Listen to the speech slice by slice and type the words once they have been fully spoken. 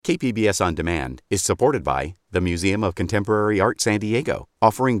KPBS On Demand is supported by the Museum of Contemporary Art San Diego,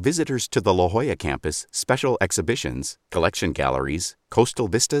 offering visitors to the La Jolla campus special exhibitions, collection galleries, coastal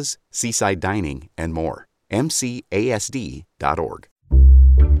vistas, seaside dining, and more. MCASD.org.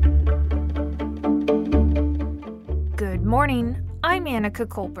 Good morning. I'm Annika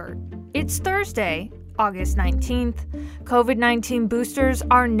Colbert. It's Thursday, August 19th. COVID-19 boosters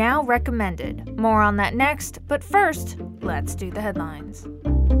are now recommended. More on that next, but first, let's do the headlines.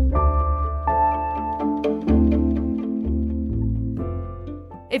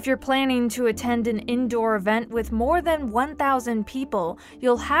 If you're planning to attend an indoor event with more than 1,000 people,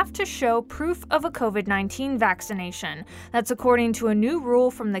 you'll have to show proof of a COVID-19 vaccination. That's according to a new rule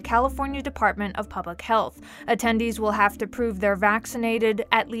from the California Department of Public Health. Attendees will have to prove they're vaccinated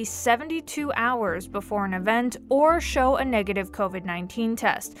at least 72 hours before an event or show a negative COVID-19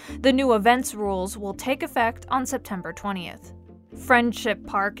 test. The new events rules will take effect on September 20th. Friendship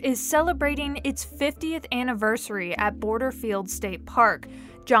Park is celebrating its 50th anniversary at Borderfield State Park.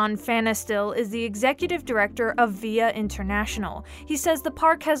 John Fanistil is the executive director of VIA International. He says the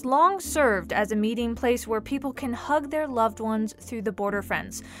park has long served as a meeting place where people can hug their loved ones through the border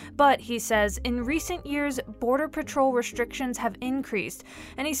fence. But, he says, in recent years, Border Patrol restrictions have increased,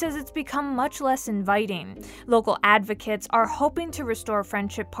 and he says it's become much less inviting. Local advocates are hoping to restore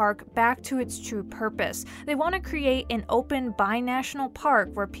Friendship Park back to its true purpose. They want to create an open bi-national park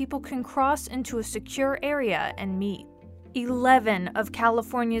where people can cross into a secure area and meet. 11 of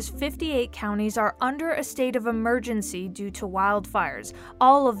California's 58 counties are under a state of emergency due to wildfires,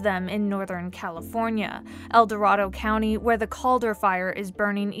 all of them in Northern California. El Dorado County, where the Calder Fire is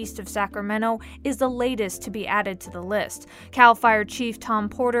burning east of Sacramento, is the latest to be added to the list. CAL FIRE Chief Tom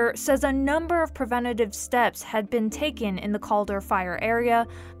Porter says a number of preventative steps had been taken in the Calder Fire area,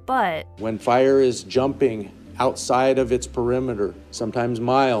 but when fire is jumping outside of its perimeter, sometimes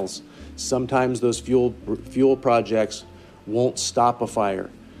miles, sometimes those fuel projects won't stop a fire.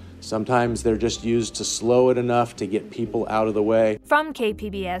 Sometimes they're just used to slow it enough to get people out of the way. From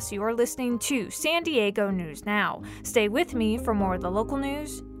KPBS, you're listening to San Diego News Now. Stay with me for more of the local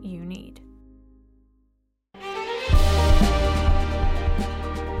news you need.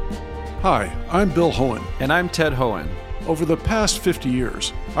 Hi, I'm Bill Hohen. And I'm Ted Hohen. Over the past 50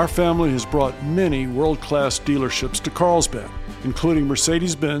 years, our family has brought many world-class dealerships to Carlsbad, including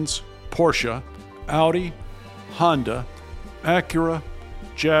Mercedes-Benz, Porsche, Audi, Honda, Acura,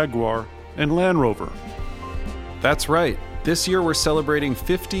 Jaguar, and Land Rover. That's right. This year we're celebrating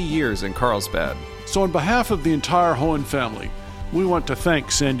 50 years in Carlsbad. So on behalf of the entire Hohen family, we want to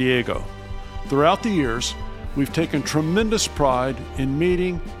thank San Diego. Throughout the years, we've taken tremendous pride in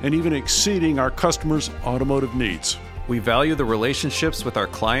meeting and even exceeding our customers' automotive needs. We value the relationships with our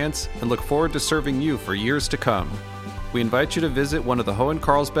clients and look forward to serving you for years to come. We invite you to visit one of the Hohen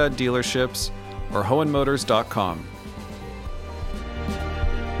Carlsbad dealerships or hohenmotors.com.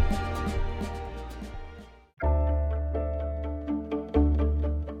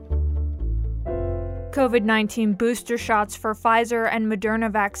 COVID-19 booster shots for Pfizer and Moderna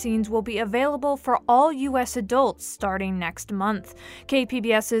vaccines will be available for all U.S. adults starting next month.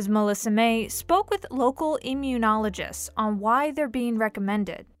 KPBS's Melissa May spoke with local immunologists on why they're being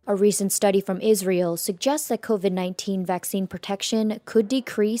recommended. A recent study from Israel suggests that COVID-19 vaccine protection could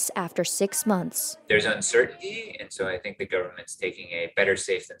decrease after 6 months. There's uncertainty, and so I think the government's taking a better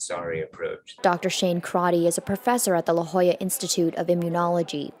safe than sorry approach. Dr. Shane Crotty is a professor at the La Jolla Institute of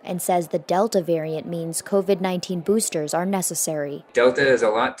Immunology and says the Delta variant means COVID-19 boosters are necessary. Delta is a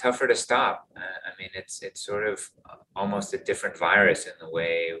lot tougher to stop. It's sort of almost a different virus in the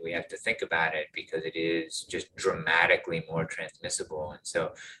way we have to think about it because it is just dramatically more transmissible. And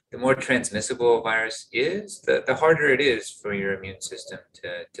so the more transmissible a virus is, the harder it is for your immune system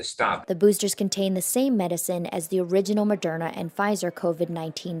to stop. The boosters contain the same medicine as the original Moderna and Pfizer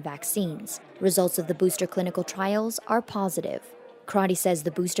COVID-19 vaccines. Results of the booster clinical trials are positive. Crotty says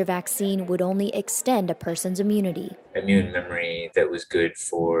the booster vaccine would only extend a person's immunity. Immune memory that was good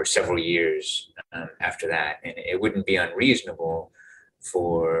for several years after that. And it wouldn't be unreasonable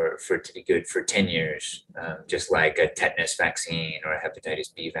for it to be good for 10 years, just like a tetanus vaccine or a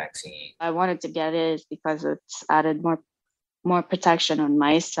hepatitis B vaccine. I wanted to get it because it's added more protection on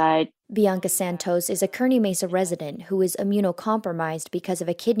my side. Bianca Santos is a Kearny Mesa resident who is immunocompromised because of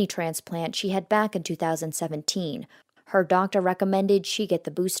a kidney transplant she had back in 2017. Her doctor recommended she get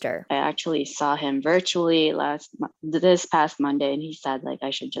the booster. I actually saw him virtually this past Monday, and he said I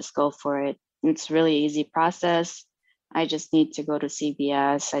should just go for it. It's a really easy process. I just need to go to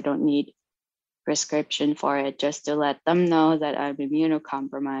CVS. I don't need prescription for it, just to let them know that I'm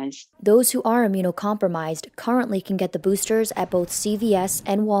immunocompromised. Those who are immunocompromised currently can get the boosters at both CVS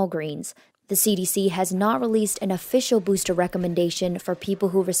and Walgreens. The CDC has not released an official booster recommendation for people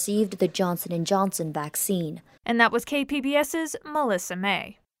who received the Johnson & Johnson vaccine. And that was KPBS's Melissa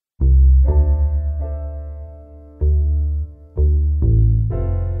May.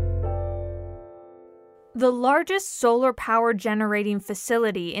 The largest solar power generating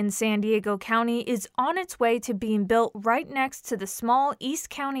facility in San Diego County is on its way to being built right next to the small East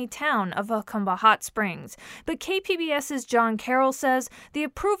County town of Jacumba Hot Springs. But KPBS's John Carroll says the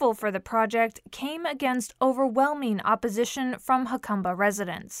approval for the project came against overwhelming opposition from Jacumba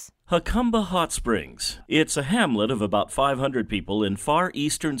residents. Jacumba Hot Springs. It's a hamlet of about 500 people in far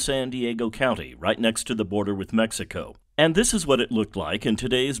eastern San Diego County, right next to the border with Mexico. And this is what it looked like in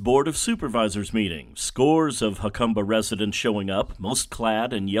today's Board of Supervisors meeting. Scores of Jacumba residents showing up, most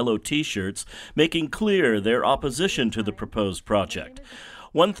clad in yellow T-shirts, making clear their opposition to the proposed project.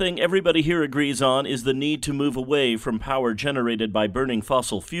 One thing everybody here agrees on is the need to move away from power generated by burning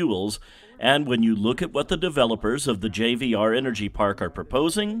fossil fuels. And when you look at what the developers of the JVR Energy Park are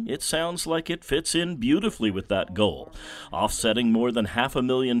proposing, it sounds like it fits in beautifully with that goal, offsetting more than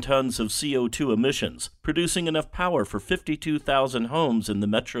 500,000 tons of CO2 emissions, producing enough power for 52,000 homes in the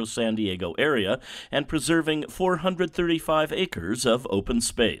metro San Diego area, and preserving 435 acres of open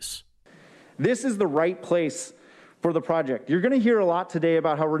space. This is the right place for the project. You're going to hear a lot today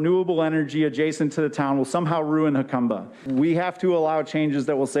about how renewable energy adjacent to the town will somehow ruin Jacumba. We have to allow changes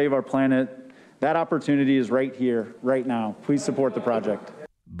that will save our planet. That opportunity is right here, right now. Please support the project.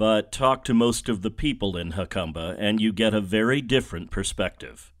 But talk to most of the people in Jacumba, and you get a very different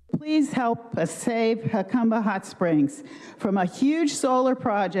perspective. Please help us save Jacumba Hot Springs from a huge solar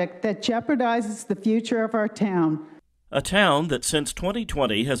project that jeopardizes the future of our town. A town that since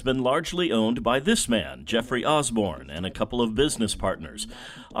 2020 has been largely owned by this man, Jeffrey Osborne, and a couple of business partners.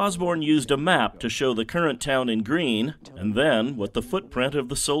 Osborne used a map to show the current town in green, and then what the footprint of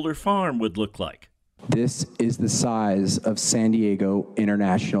the solar farm would look like. This is the size of San Diego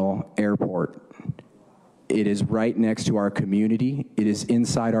International Airport. It is right next to our community. It is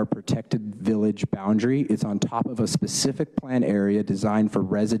inside our protected village boundary. It's on top of a specific plan area designed for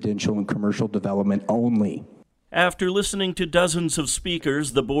residential and commercial development only. After listening to dozens of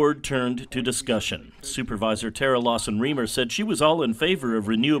speakers, the board turned to discussion. Supervisor Tara Lawson-Remer said she was all in favor of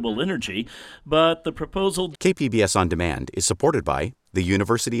renewable energy, but the proposal... KPBS On Demand is supported by the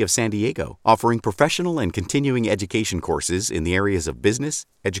University of San Diego, offering professional and continuing education courses in the areas of business,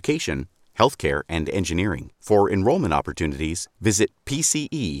 education, healthcare, and engineering. For enrollment opportunities, visit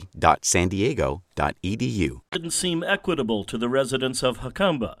pce.sandiego.edu. Didn't seem equitable to the residents of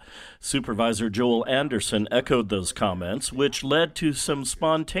Jacumba. Supervisor Joel Anderson echoed those comments, which led to some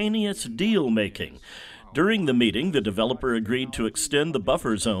spontaneous deal-making. During the meeting, the developer agreed to extend the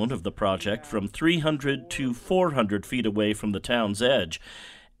buffer zone of the project from 300 to 400 feet away from the town's edge.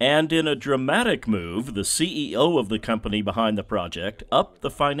 And in a dramatic move, the CEO of the company behind the project upped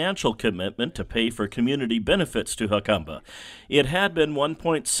the financial commitment to pay for community benefits to Jacumba. It had been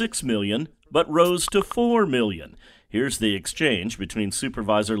 $1.6 million, but rose to $4 million. Here's the exchange between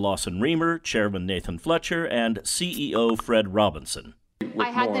Supervisor Lawson-Remer, Chairman Nathan Fletcher, and CEO Fred Robinson. I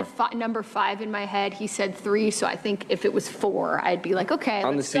had the number 5 in my head. He said 3, so I think if it was 4, I'd be like, okay,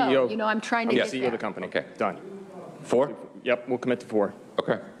 I'm let's the CEO. go. You know, I'm trying to I'm get the CEO there. of the company. Okay, done. 4? Yep, we'll commit to 4.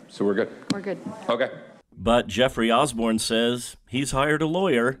 Okay, so we're good. We're good. Okay. But Jeffrey Osborne says he's hired a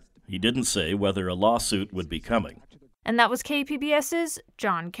lawyer. He didn't say whether a lawsuit would be coming. And that was KPBS's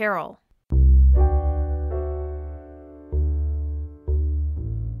John Carroll.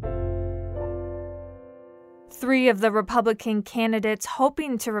 Three of the Republican candidates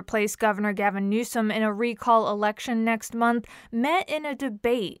hoping to replace Governor Gavin Newsom in a recall election next month met in a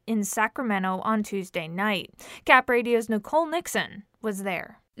debate in Sacramento on Tuesday night. Cap Radio's Nicole Nixon was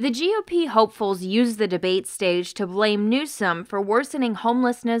there. The GOP hopefuls used the debate stage to blame Newsom for worsening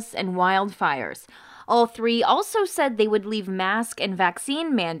homelessness and wildfires. All three also said they would leave mask and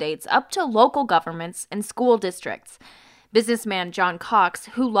vaccine mandates up to local governments and school districts. Businessman John Cox,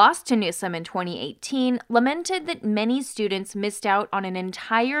 who lost to Newsom in 2018, lamented that many students missed out on an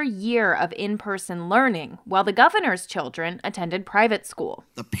entire year of in-person learning, while the governor's children attended private school.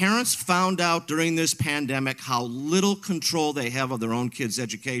 The parents found out during this pandemic how little control they have of their own kids'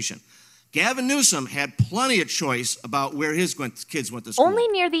 education. Gavin Newsom had plenty of choice about where his kids went to school. Only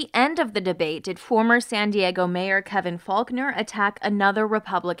near the end of the debate did former San Diego Mayor Kevin Faulconer attack another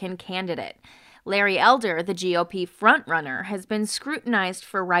Republican candidate. Larry Elder, the GOP frontrunner, has been scrutinized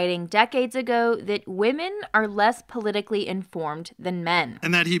for writing decades ago that women are less politically informed than men.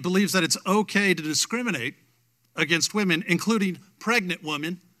 And that he believes that it's okay to discriminate against women, including pregnant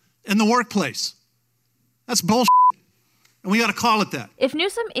women, in the workplace. That's bullshit. And we got to call it that. If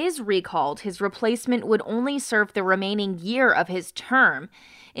Newsom is recalled, his replacement would only serve the remaining year of his term.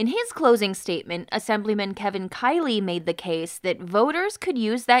 In his closing statement, Assemblyman Kevin Kiley made the case that voters could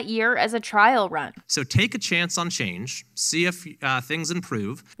use that year as a trial run. So take a chance on change, see if things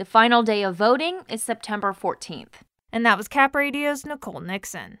improve. The final day of voting is September 14th. And that was Cap Radio's Nicole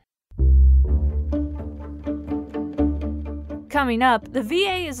Nixon. Coming up, the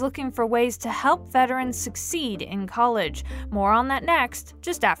VA is looking for ways to help veterans succeed in college. More on that next,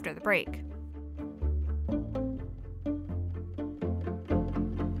 just after the break.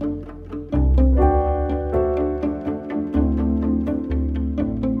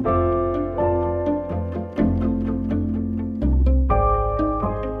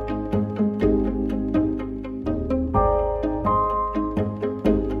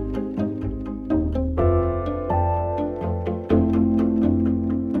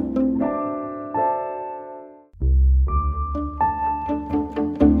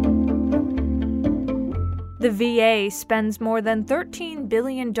 The VA spends more than $13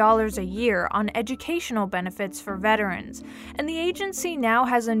 billion a year on educational benefits for veterans, and the agency now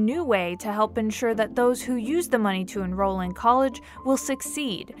has a new way to help ensure that those who use the money to enroll in college will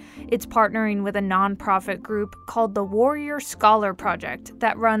succeed. It's partnering with a nonprofit group called the Warrior Scholar Project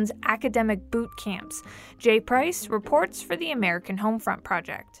that runs academic boot camps. Jay Price reports for the American Homefront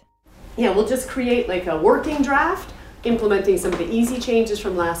Project. Yeah, we'll just create like a working draft, implementing some of the easy changes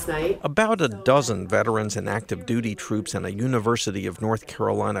from last night. About a dozen veterans and active duty troops in a University of North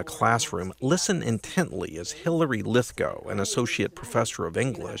Carolina classroom listen intently as Hillary Lithgow, an associate professor of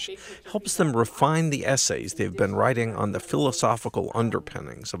English, helps them refine the essays they've been writing on the philosophical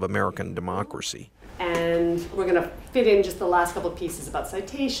underpinnings of American democracy. And we're going to fit in just the last couple of pieces about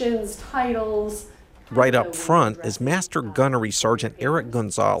citations, titles. Right up front is Master Gunnery Sergeant Eric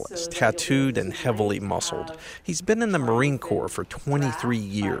Gonzalez, tattooed and heavily muscled. He's been in the Marine Corps for 23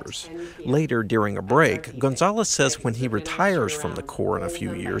 years. Later, during a break, Gonzalez says when he retires from the Corps in a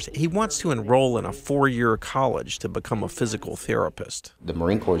few years, he wants to enroll in a 4-year college to become a physical therapist. The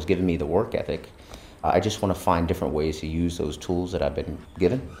Marine Corps has given me the work ethic. I just want to find different ways to use those tools that I've been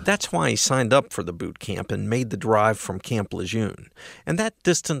given. That's why he signed up for the boot camp and made the drive from Camp Lejeune. And that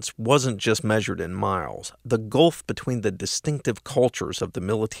distance wasn't just measured in miles. The gulf between the distinctive cultures of the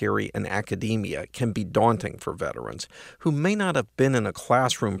military and academia can be daunting for veterans who may not have been in a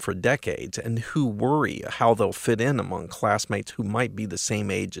classroom for decades and who worry how they'll fit in among classmates who might be the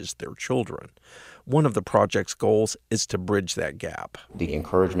same age as their children. One of the project's goals is to bridge that gap. The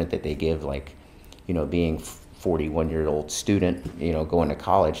encouragement that they give, being 41-year-old student, going to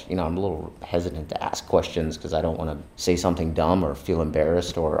college, I'm a little hesitant to ask questions because I don't want to say something dumb or feel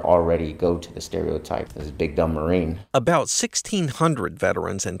embarrassed or already go to the stereotype as a big dumb Marine. About 1,600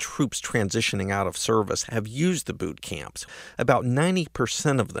 veterans and troops transitioning out of service have used the boot camps. About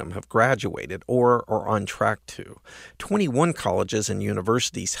 90% of them have graduated or are on track to. 21 colleges and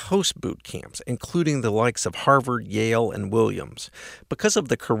universities host boot camps, including the likes of Harvard, Yale, and Williams. Because of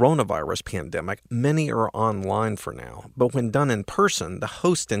the coronavirus pandemic, many are online for now, but when done in person, the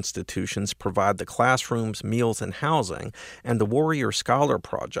host institutions provide the classrooms, meals, and housing, and the Warrior Scholar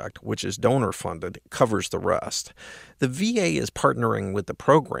Project, which is donor-funded, covers the rest. The VA is partnering with the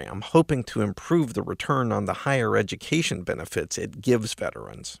program, hoping to improve the return on the higher education benefits it gives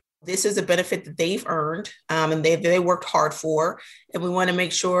veterans. This is a benefit that they've earned and they worked hard for. And we want to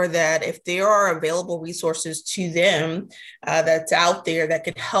make sure that if there are available resources to them that's out there that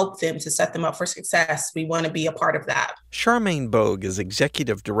could help them to set them up for success, we want to be a part of that. Charmaine Bogue is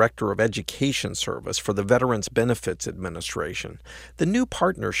Executive Director of Education Service for the Veterans Benefits Administration. The new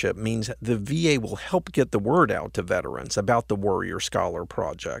partnership means the VA will help get the word out to veterans about the Warrior Scholar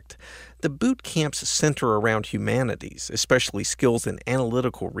Project. The boot camps center around humanities, especially skills in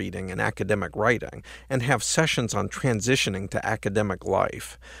analytical reading and academic writing, and have sessions on transitioning to academic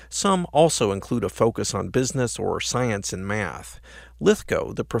life. Some also include a focus on business or science and math.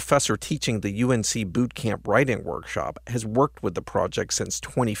 Lithgow, the professor teaching the UNC Boot Camp Writing Workshop, has worked with the project since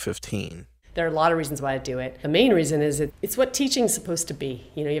 2015. There are a lot of reasons why I do it. The main reason is it's what teaching's supposed to be.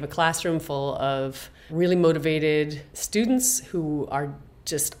 You have a classroom full of really motivated students who are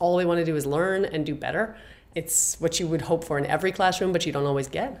just all they want to do is learn and do better. It's what you would hope for in every classroom, but you don't always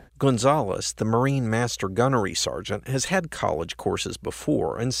get. Gonzalez, the Marine Master Gunnery Sergeant, has had college courses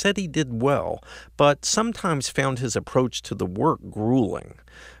before and said he did well, but sometimes found his approach to the work grueling.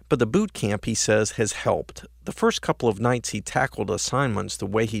 But the boot camp, he says, has helped. The first couple of nights he tackled assignments the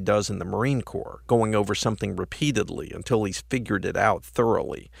way he does in the Marine Corps, going over something repeatedly until he's figured it out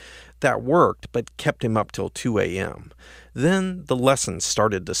thoroughly. That worked, but kept him up till 2 a.m. Then the lessons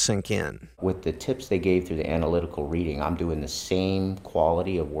started to sink in. With the tips they gave through the analytical reading, I'm doing the same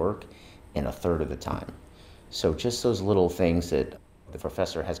quality of work in a third of the time. So just those little things that the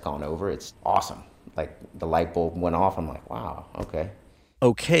professor has gone over, it's awesome. Like the light bulb went off, I'm like, wow, okay.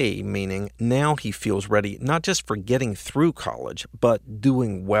 Okay, meaning now he feels ready not just for getting through college, but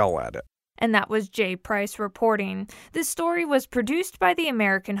doing well at it. And that was Jay Price reporting. This story was produced by the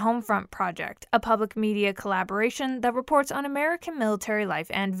American Homefront Project, a public media collaboration that reports on American military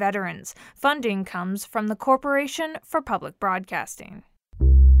life and veterans. Funding comes from the Corporation for Public Broadcasting.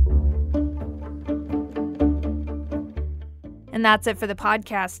 And that's it for the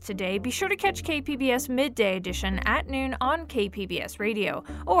podcast today. Be sure to catch KPBS Midday Edition at noon on KPBS Radio,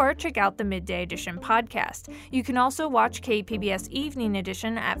 or check out the Midday Edition podcast. You can also watch KPBS Evening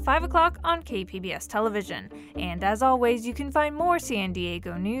Edition at 5 o'clock on KPBS Television. And as always, you can find more San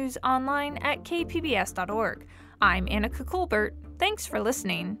Diego news online at kpbs.org. I'm Annika Colbert. Thanks for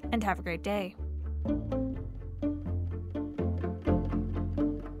listening, and have a great day.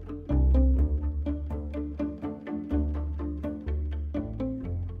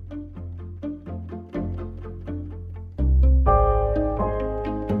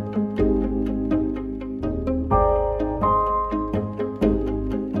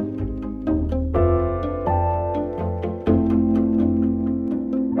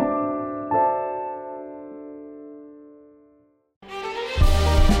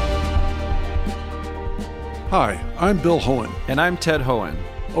 Hi, I'm Bill Hohen. And I'm Ted Hohen.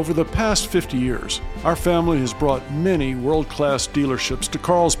 Over the past 50 years, our family has brought many world-class dealerships to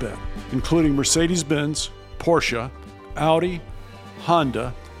Carlsbad, including Mercedes-Benz, Porsche, Audi,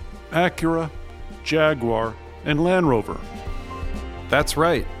 Honda, Acura, Jaguar, and Land Rover. That's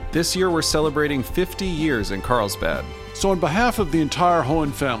right. This year we're celebrating 50 years in Carlsbad. So on behalf of the entire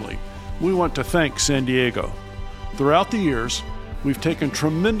Hohen family, we want to thank San Diego. Throughout the years, we've taken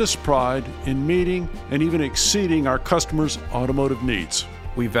tremendous pride in meeting and even exceeding our customers' automotive needs.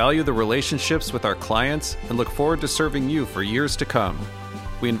 We value the relationships with our clients and look forward to serving you for years to come.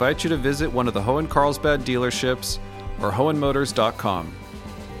 We invite you to visit one of the Hohen Carlsbad dealerships or hohenmotors.com.